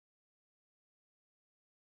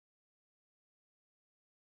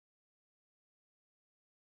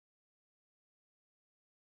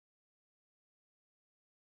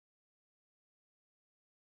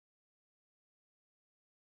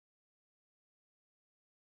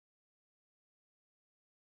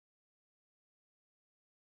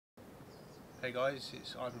Hey guys,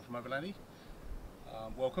 it's Ivan from Overlandy.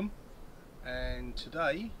 Welcome, and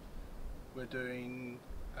today we're doing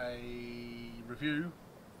a review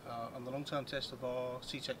on the long-term test of our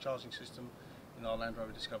CTEK charging system in our Land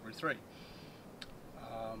Rover Discovery 3.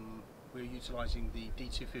 We're utilising the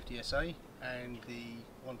D250SA and the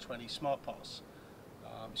 120 Smartpass.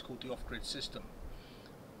 It's called the off-grid system,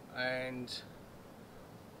 and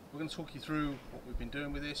we're going to talk you through what we've been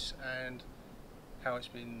doing with this and how it's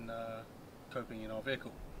been coping in our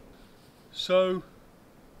vehicle. So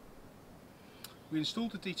we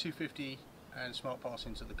installed the D250 and Smartpass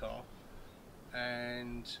into the car,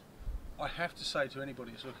 and I have to say to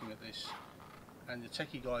anybody that's looking at this, and the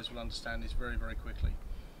techie guys will understand this very, very quickly,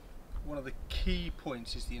 one of the key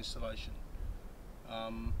points is the installation.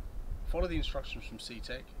 Follow the instructions from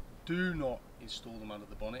CTEK. Do not install them under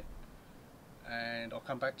the bonnet, and I'll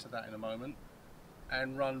come back to that in a moment,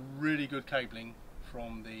 and run really good cabling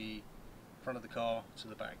from the front of the car to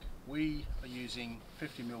the back. We are using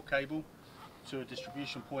 50mm cable to a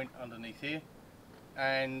distribution point underneath here,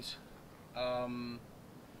 and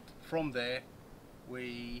from there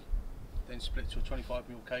we then split to a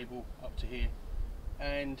 25mm cable up to here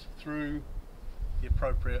and through the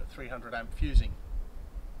appropriate 300 amp fusing.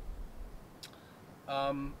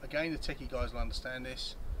 Again, the techie guys will understand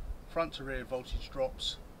this. Front to rear voltage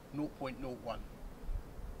drops 0.01.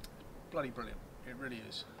 Bloody brilliant, it really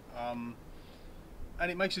is. And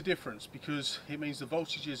it makes a difference because it means the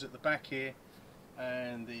voltages at the back here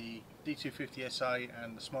and the D250SA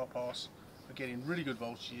and the Smartpass are getting really good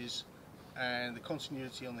voltages, and the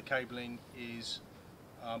continuity on the cabling is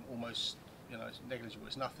almost, it's negligible.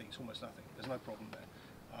 It's nothing. It's almost nothing. There's no problem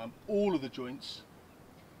there. All of the joints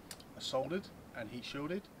are soldered and heat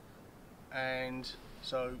shielded, and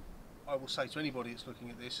so I will say to anybody that's looking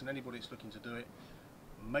at this and anybody that's looking to do it,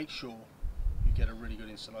 make sure you get a really good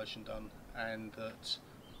installation done, and that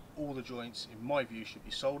all the joints, in my view, should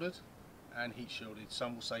be soldered and heat shielded.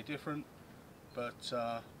 Some will say different, but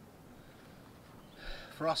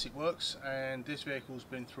for us it works, and this vehicle's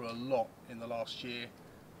been through a lot in the last year,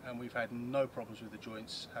 and we've had no problems with the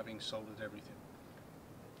joints, having soldered everything.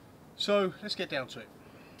 So let's get down to it.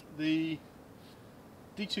 The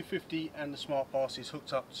D250 and the Smartpass is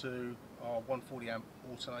hooked up to our 140 amp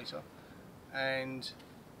alternator, and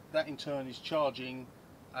that in turn is charging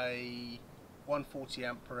a 140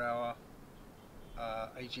 amp per hour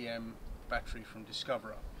AGM battery from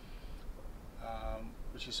Discoverer,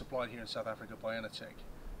 which is supplied here in South Africa by Untitled.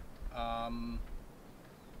 I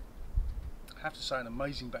have to say, an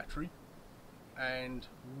amazing battery, and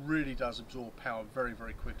really does absorb power very,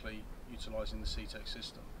 very quickly utilising the CTEK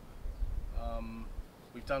system.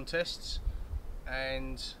 We've done tests,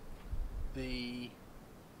 and the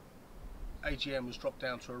AGM was dropped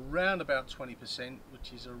down to around about 20%,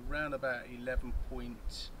 which is around about 11.7,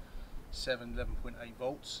 11.8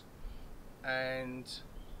 volts. And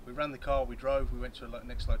we ran the car, we drove, we went to a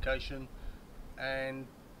next location, and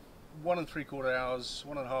 1 3/4 hours,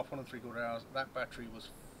 1.5 3/4 hours, that battery was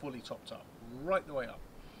fully topped up, right the way up,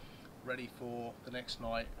 ready for the next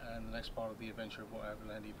night and the next part of the adventure of what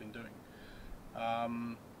Overlandy have been doing.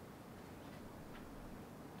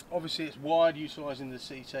 Obviously it's wired, utilising the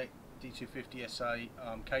CTEK D250SA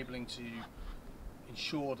cabling to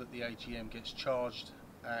ensure that the AGM gets charged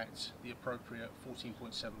at the appropriate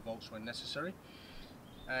 14.7 volts when necessary,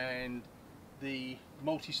 and the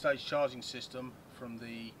multi-stage charging system from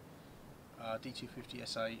the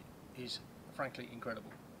D250SA is frankly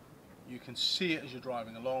incredible. You can see it as you're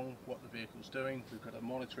driving along what the vehicle's doing. We've got a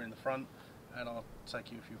monitor in the front, and I'll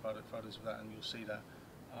take you a few photos of that and you'll see that.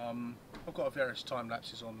 I've got various time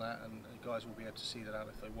lapses on that, and you guys will be able to see that out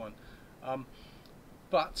if they want.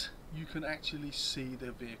 But you can actually see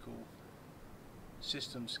the vehicle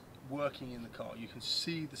systems working in the car. You can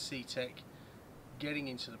see the CTEK getting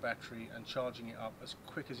into the battery and charging it up as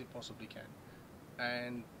quick as it possibly can.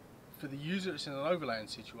 And for the user that's in an overland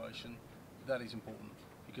situation, that is important,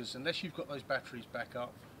 because unless you've got those batteries back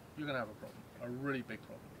up, you're going to have a problem, a really big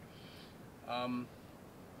problem.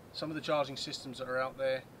 Some of the charging systems that are out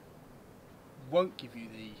there won't give you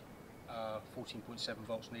the 14.7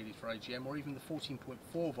 volts needed for AGM, or even the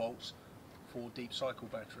 14.4 volts for deep cycle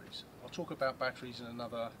batteries. I'll talk about batteries in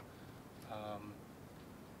another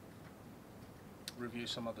review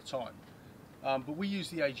some other time. But we use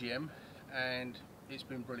the AGM, and it's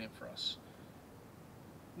been brilliant for us.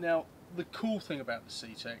 Now, the cool thing about the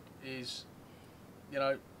CTEK is,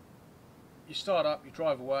 you start up, you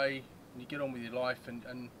drive away, and you get on with your life,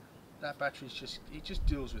 and that battery's it just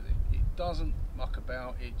deals with it. It doesn't muck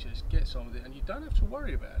about, it just gets on with it, and you don't have to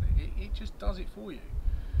worry about it. It just does it for you.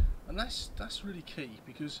 And that's really key,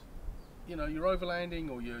 because you know, you're overlanding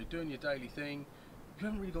or you're doing your daily thing, you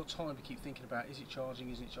haven't really got time to keep thinking about, is it charging,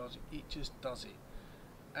 isn't it charging? It just does it.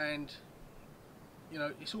 And you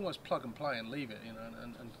know, it's almost plug and play and leave it, you know,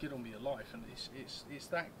 and get on with your life, and it's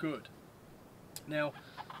that good. Now,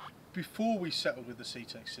 before we settled with the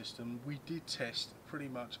CTEK system, we did test pretty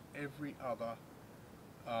much every other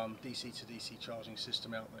DC to DC charging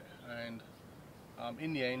system out there, and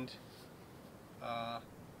in the end, I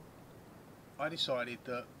decided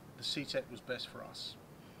that the CTEK was best for us.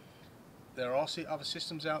 There are other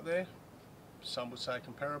systems out there. Some would say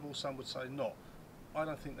comparable, some would say not. I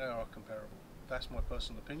don't think they are comparable. That's my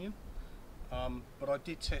personal opinion. But I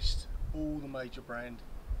did test all the major brand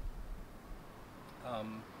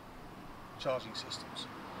charging systems.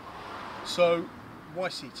 So why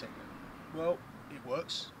CTEK then? Well, it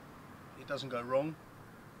works. It doesn't go wrong.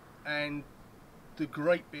 And the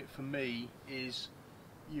great bit for me is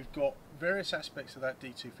you've got various aspects of that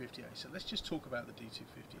D250A. So let's just talk about the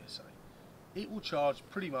D250SA. It will charge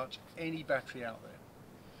pretty much any battery out there,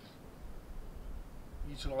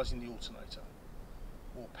 utilising the alternator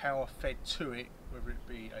or power fed to it, whether it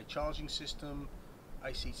be a charging system,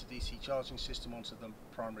 AC to DC charging system onto the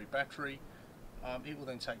primary battery. It will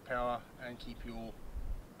then take power and keep your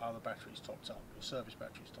other batteries topped up, your service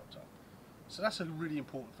batteries topped up. So that's a really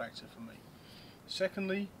important factor for me.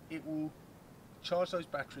 Secondly, it will charge those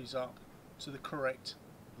batteries up to the correct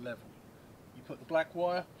level. You put the black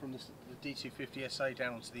wire from the D250SA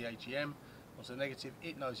down onto the AGM, onto the negative,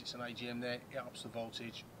 it knows it's an AGM there, it ups the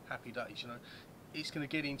voltage, happy days, you know. It's going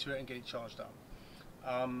to get into it and get it charged up.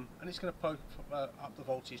 And it's going to poke up the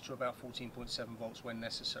voltage to about 14.7 volts when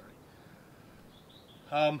necessary.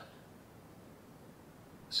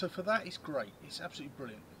 So for that, it's great, it's absolutely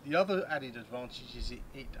brilliant. The other added advantage is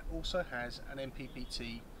it also has an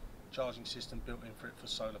Mppt charging system built in for it for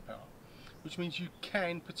solar power, which means you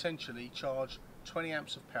can potentially charge 20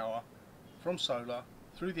 amps of power from solar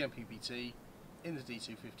through the Mppt in the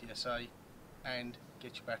D250SA and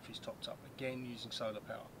get your batteries topped up, again using solar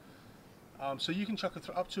power. So you can chuck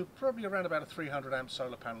up to probably around about a 300 amp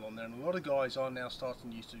solar panel on there, and a lot of guys are now starting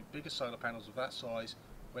to use bigger solar panels of that size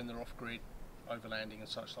when they're off grid, overlanding and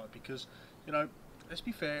such like, because, you know, let's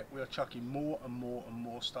be fair, we are chucking more and more and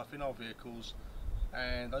more stuff in our vehicles,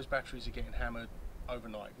 and those batteries are getting hammered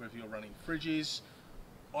overnight, whether you're running fridges,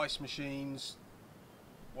 ice machines,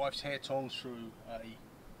 wife's hair tongs through a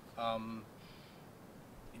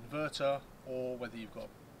inverter, or whether you've got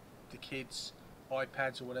the kids'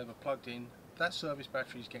 iPads or whatever plugged in, that service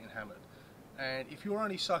battery is getting hammered. And if you're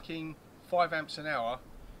only sucking 5 amps an hour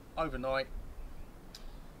overnight,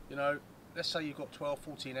 you know, let's say you've got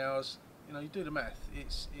 12-14 hours, you know, you do the math,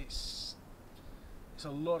 it's a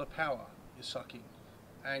lot of power you're sucking,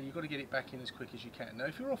 and you've got to get it back in as quick as you can. Now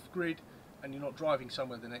if you're off grid and you're not driving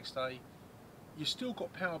somewhere the next day, you've still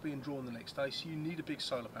got power being drawn the next day, so you need a big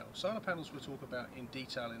solar panel. Solar panels we'll talk about in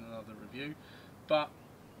detail in another review, but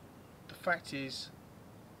the fact is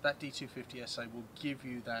that D250SA will give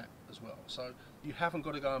you that as well. So you haven't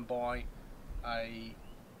got to go and buy a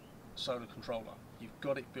solar controller. You've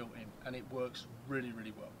got it built in, and it works really,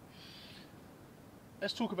 really well.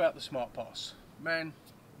 Let's talk about the Smartpass. Man,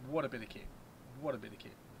 what a bit of kit. What a bit of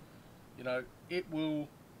kit. You know, it will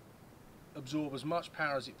absorb as much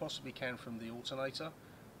power as it possibly can from the alternator,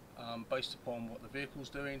 based upon what the vehicle's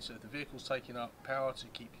doing. So if the vehicle's taking up power to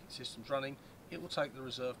keep systems running, it will take the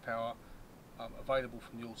reserve power available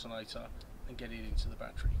from the alternator and get it into the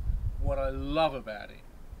battery. What I love about it,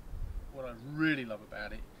 what I really love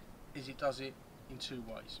about it, is it does it in two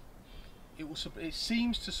ways. It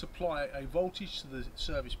seems to supply a voltage to the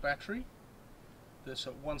service battery that's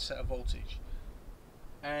at one set of voltage,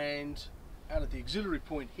 and out of the auxiliary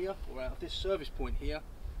point here, or out of this service point here,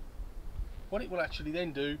 what it will actually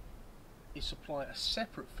then do is supply a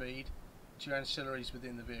separate feed to your ancillaries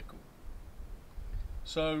within the vehicle.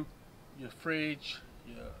 So your fridge,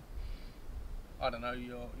 your I don't know,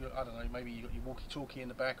 maybe you got your walkie-talkie in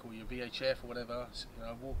the back, or your VHF or whatever, you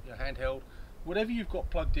know, your handheld, whatever you've got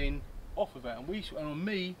plugged in, off of that. And on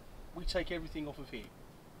me, we take everything off of here.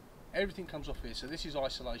 Everything comes off here. So this is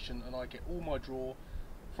isolation, and I get all my draw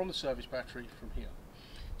from the service battery from here.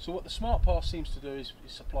 So what the Smartpass seems to do is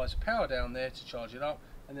it supplies power down there to charge it up,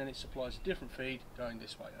 and then it supplies a different feed going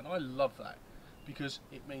this way. And I love that, because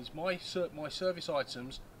it means my service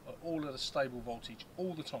items are all at a stable voltage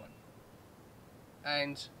all the time,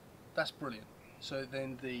 and that's brilliant. So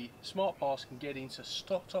then the Smartpass can get into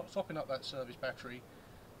topping up that service battery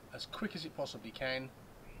as quick as it possibly can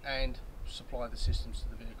and supply the systems to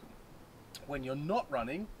the vehicle. When you're not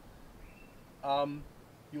running,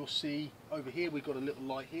 you'll see over here we've got a little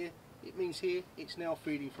light here. it means here it's now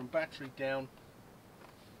feeding from battery down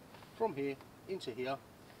from here into here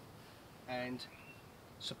and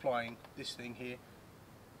supplying this thing here,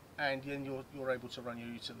 and then you're able to run your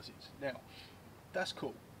utilities. Now that's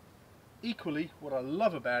cool. Equally, what I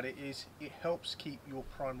love about it is it helps keep your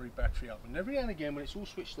primary battery up, and every now and again when it's all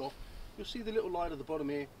switched off, you'll see the little light at the bottom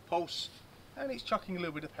here pulse, and it's chucking a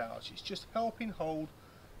little bit of power. So it's just helping hold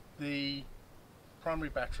the primary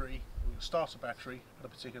battery, or your starter battery, at a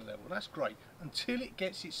particular level, and that's great until it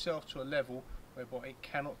gets itself to a level whereby it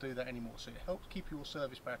cannot do that anymore. So it helps keep your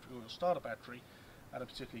service battery or your starter battery at a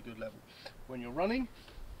particularly good level. When you're running,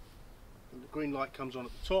 the green light comes on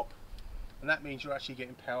at the top, and that means you're actually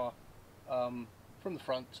getting power from the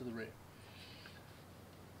front to the rear.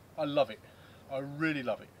 I love it. I really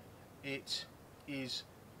love it. It is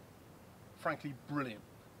frankly brilliant.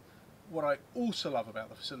 What I also love about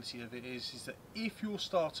the facility of it is that if your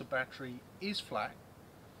starter battery is flat,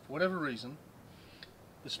 for whatever reason,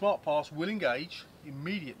 the Smartpass will engage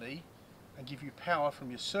immediately and give you power from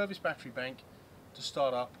your service battery bank to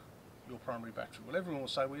start up your primary battery. Well, everyone will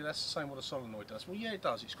say, well, that's the same what a solenoid does. Well, yeah, it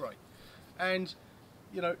does. It's great. And,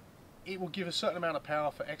 you know, it will give a certain amount of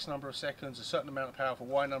power for X number of seconds, a certain amount of power for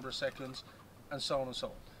Y number of seconds, and so on and so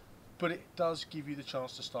on. But it does give you the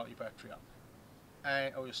chance to start your battery up,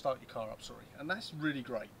 or you start your car up, sorry, and that's really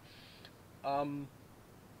great.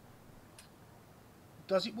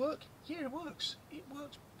 Does it work? Yeah, it works. It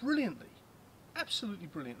works brilliantly, absolutely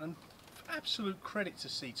brilliant, and absolute credit to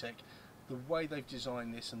CTEK, the way they've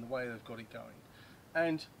designed this and the way they've got it going.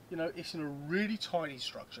 And you know, it's in a really tidy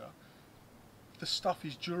structure. The stuff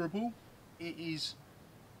is durable. It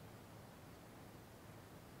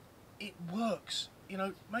works. You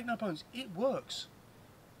know, make no bones, it works.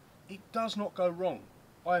 It does not go wrong.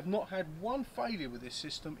 I have not had one failure with this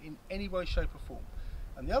system in any way, shape or form.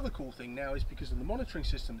 And the other cool thing now is because of the monitoring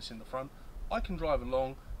system that's in the front, I can drive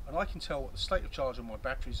along and I can tell what the state of charge of my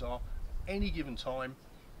batteries are at any given time,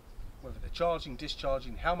 whether they're charging,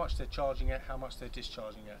 discharging, how much they're charging at, how much they're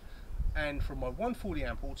discharging at. And from my 140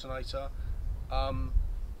 amp alternator,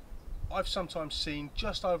 I've sometimes seen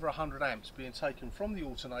just over 100 amps being taken from the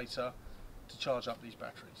alternator to charge up these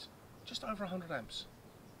batteries. Just over 100 amps.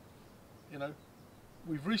 You know,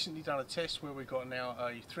 we've recently done a test where we've got now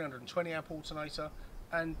a 320 amp alternator,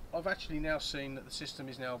 and I've actually now seen that the system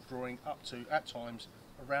is now drawing up to, at times,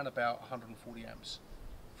 around about 140 amps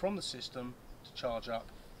from the system to charge up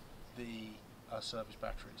the service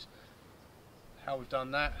batteries. How we've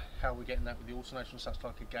done that, how we're getting that with the alternator and such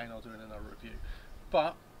like, again, I'll do in another review.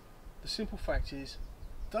 But the simple fact is,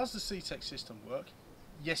 does the CTEK system work?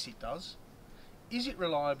 Yes, it does. Is it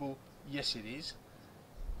reliable? Yes, it is.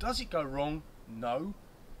 Does it go wrong? No.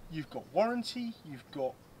 You've got warranty, you've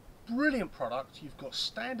got brilliant product, you've got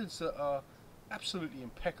standards that are absolutely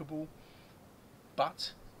impeccable,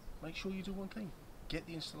 but make sure you do one thing: get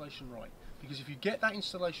the installation right. Because if you get that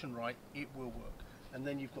installation right, it will work. And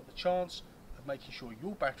then you've got the chance of making sure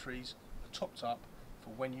your batteries are topped up for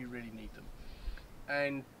when you really need them.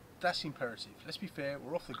 And that's imperative. Let's be fair,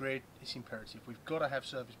 we're off the grid, it's imperative. We've got to have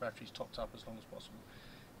service batteries topped up as long as possible.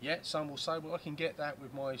 Yeah, some will say, well, I can get that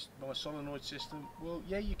with my solenoid system. Well,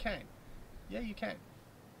 yeah, you can. Yeah, you can.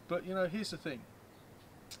 But, you know, here's the thing.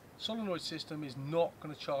 Solenoid system is not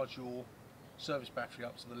going to charge your service battery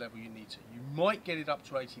up to the level you need to. You might get it up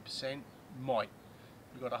to 80%, might.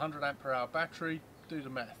 You've got a 100 amp per hour battery, do the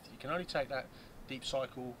math. You can only take that deep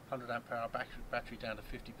cycle 100 amp per hour battery down to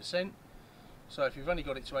 50%. So if you've only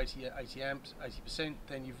got it to 80 amps, 80%,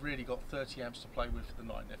 then you've really got 30 amps to play with for the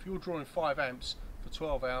night. Now, if you're drawing 5 amps for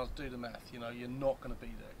 12 hours, do the math. You know, you're not going to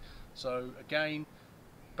be there. So again,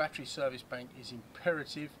 battery service bank is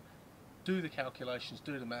imperative. Do the calculations,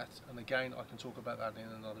 do the maths, and again, I can talk about that in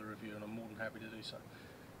another review, and I'm more than happy to do so.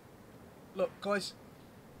 Look, guys,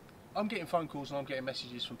 I'm getting phone calls and I'm getting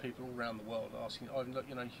messages from people all around the world asking, oh, look,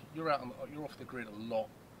 you know, you're off the grid a lot.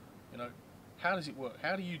 You know, how does it work?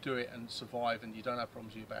 How do you do it and survive, and you don't have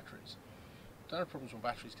problems with your batteries? I don't have problems with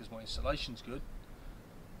batteries because my installation's good,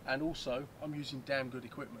 and also I'm using damn good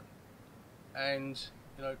equipment. And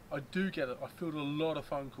you know, I field a lot of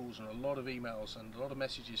phone calls and a lot of emails and a lot of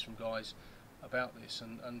messages from guys about this,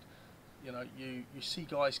 and you know, you see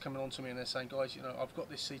guys coming on to me and they're saying, guys, you know, I've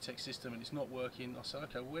got this CTEK system and it's not working. I say,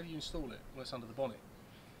 okay, well, where do you install it? Well, it's under the bonnet.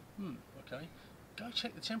 Okay, go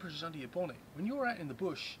check the temperatures under your bonnet. When you're out in the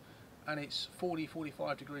bush and it's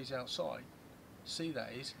 40-45 degrees outside, that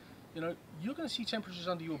is, you know, you're going to see temperatures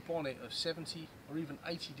under your bonnet of 70 or even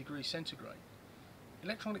 80 degrees centigrade.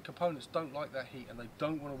 Electronic components don't like that heat and they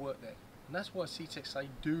don't want to work there. And that's why CTEK say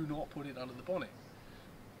do not put it under the bonnet.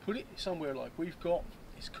 Put it somewhere like we've got.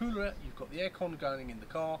 It's cooler, you've got the aircon going in the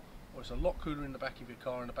car, or it's a lot cooler in the back of your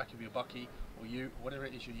car, in the back of your bucky, or whatever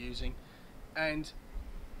it is you're using, and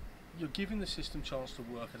you're giving the system a chance to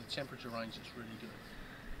work at a temperature range that's really good.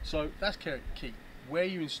 So that's key. Where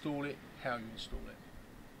you install it, how you install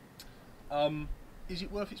it. Is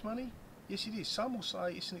it worth its money? Yes, it is. Some will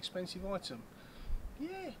say it's an expensive item.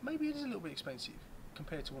 Yeah, maybe it is a little bit expensive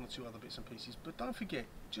compared to one or two other bits and pieces, but don't forget,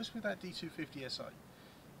 just with that D250SA,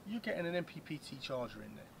 you're getting an Mppt charger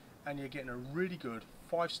in there, and you're getting a really good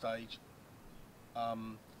 5-stage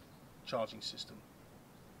charging system.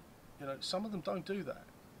 You know, some of them don't do that.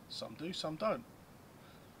 Some do, some don't.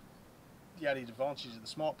 The added advantage of the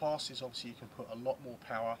Smartpass is obviously you can put a lot more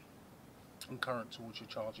power and current towards your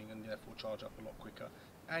charging, and therefore charge up a lot quicker.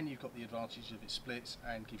 And you've got the advantage of it splits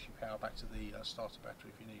and gives you power back to the starter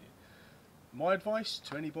battery if you need it. My advice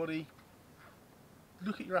to anybody: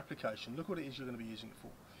 look at your application, look what it is you're going to be using it for.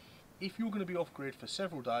 If you're going to be off grid for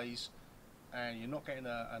several days and you're not getting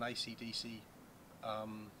an AC/DC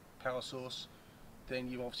power source, then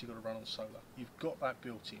you've obviously got to run on solar. You've got that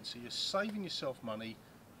built in, so you're saving yourself money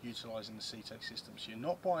utilising the CTEK system. So you're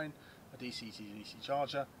not buying a DC to DC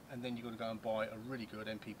charger and then you've got to go and buy a really good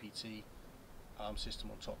Mppt system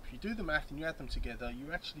on top. If you do the math and you add them together,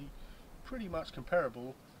 you're actually pretty much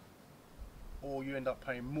comparable, or you end up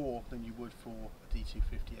paying more than you would for a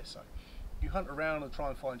D250SA. You hunt around and try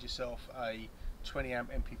and find yourself a 20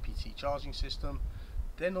 amp Mppt charging system.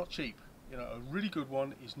 They're not cheap. You know, a really good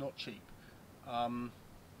one is not cheap,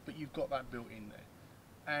 but you've got that built in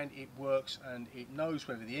there, and it works, and it knows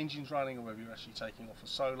whether the engine's running or whether you're actually taking off a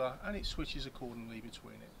solar, and it switches accordingly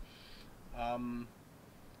between it.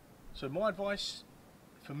 So my advice,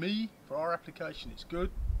 for me, for our application, it's good,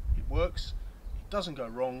 it works, it doesn't go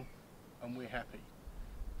wrong, and we're happy.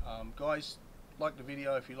 Guys, like the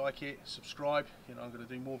video if you like it, subscribe. You know, I'm going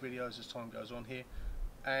to do more videos as time goes on here,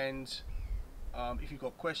 and if you've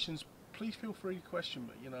got questions, please feel free to question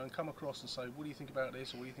me, you know, and come across and say, what do you think about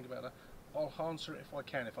this, or what do you think about that? I'll answer it if I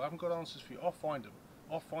can. If I haven't got answers for you, I'll find them.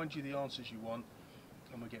 I'll find you the answers you want,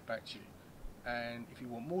 and we'll get back to you. And if you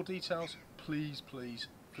want more details, please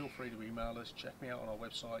feel free to email us, check me out on our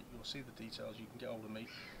website, you'll see the details, you can get hold of me,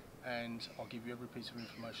 and I'll give you every piece of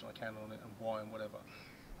information I can on it and why and whatever.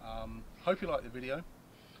 Hope you like the video.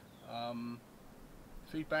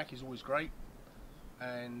 Feedback is always great,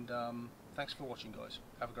 and thanks for watching, guys.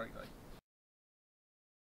 Have a great day.